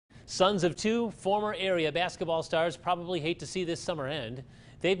Sons of two former area basketball stars probably hate to see this summer end.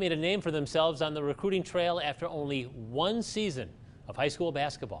 They've made a name for themselves on the recruiting trail after only one season of high school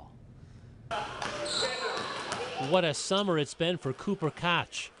basketball. What a summer it's been for Cooper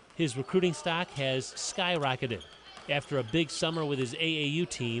Koch. His recruiting stock has skyrocketed. After a big summer with his AAU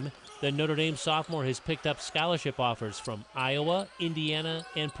team, the Notre Dame sophomore has picked up scholarship offers from Iowa, Indiana,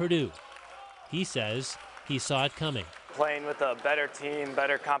 and Purdue. He says he saw it coming. Playing with a better team,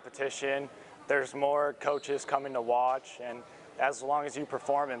 better competition, there's more coaches coming to watch, and as long as you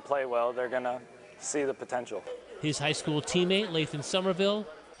perform and play well, they're going to see the potential. His high school teammate, Lathan Sommerville,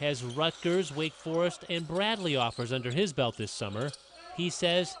 has Rutgers, Wake Forest, and Bradley offers under his belt this summer. He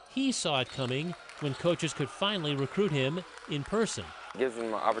says he saw it coming when coaches could finally recruit him in person. It gives them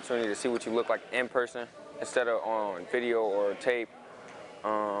an opportunity to see what you look like in person instead of on video or tape.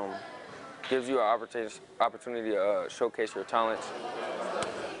 Gives you an opportunity to showcase your talents.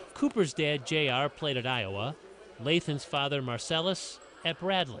 Cooper's dad, JR, played at Iowa. Lathan's father, Marcellus, at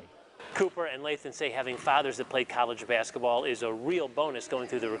Bradley. Cooper and Lathan say having fathers that played college basketball is a real bonus going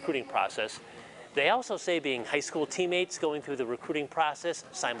through the recruiting process. They also say being high school teammates going through the recruiting process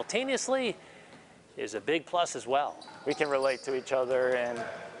simultaneously is a big plus as well. We can relate to each other and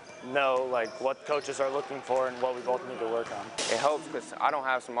know what coaches are looking for and what we both need to work on. It helps because I don't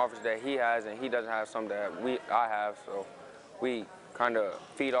have some offers that he has and he doesn't have some that I have, so we kind of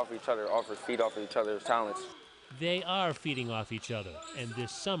feed off each other, feed off each other's talents. They are feeding off each other, and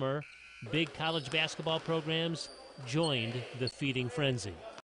this summer, big college basketball programs joined the feeding frenzy.